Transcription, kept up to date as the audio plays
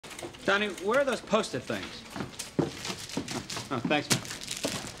Donnie, where are those Post-it things? Oh, thanks, man.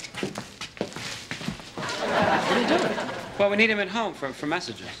 What are you doing? Well, we need them at home for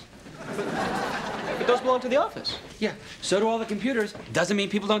messages. But those belong to the office. Yeah, so do all the computers. Doesn't mean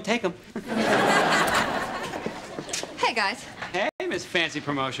people don't take them. Hey, guys. Hey, Miss Fancy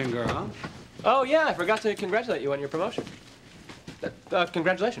Promotion Girl. Oh, yeah, I forgot to congratulate you on your promotion.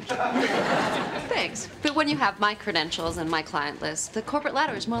 Congratulations. Thanks. But when you have my credentials and my client list, the corporate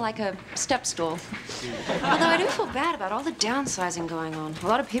ladder is more like a step stool. Although I do feel bad about all the downsizing going on. A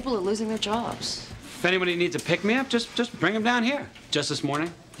lot of people are losing their jobs. If anybody needs a pick-me-up, just bring them down here. Just this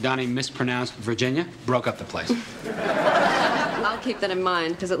morning, Donnie mispronounced Virginia, broke up the place. I'll keep that in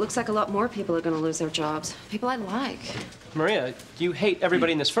mind, because it looks like a lot more people are going to lose their jobs. People I like. Maria, you hate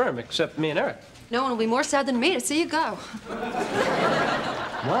everybody in this firm except me and Eric. No one will be more sad than me to see you go.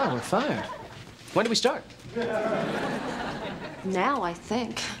 Wow, we're fired. When do we start? Now, I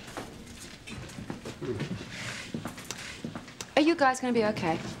think. Are you guys going to be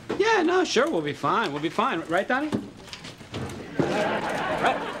okay? Yeah, no, sure, we'll be fine. We'll be fine. Right, Donnie?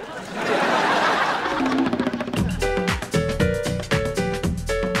 Right.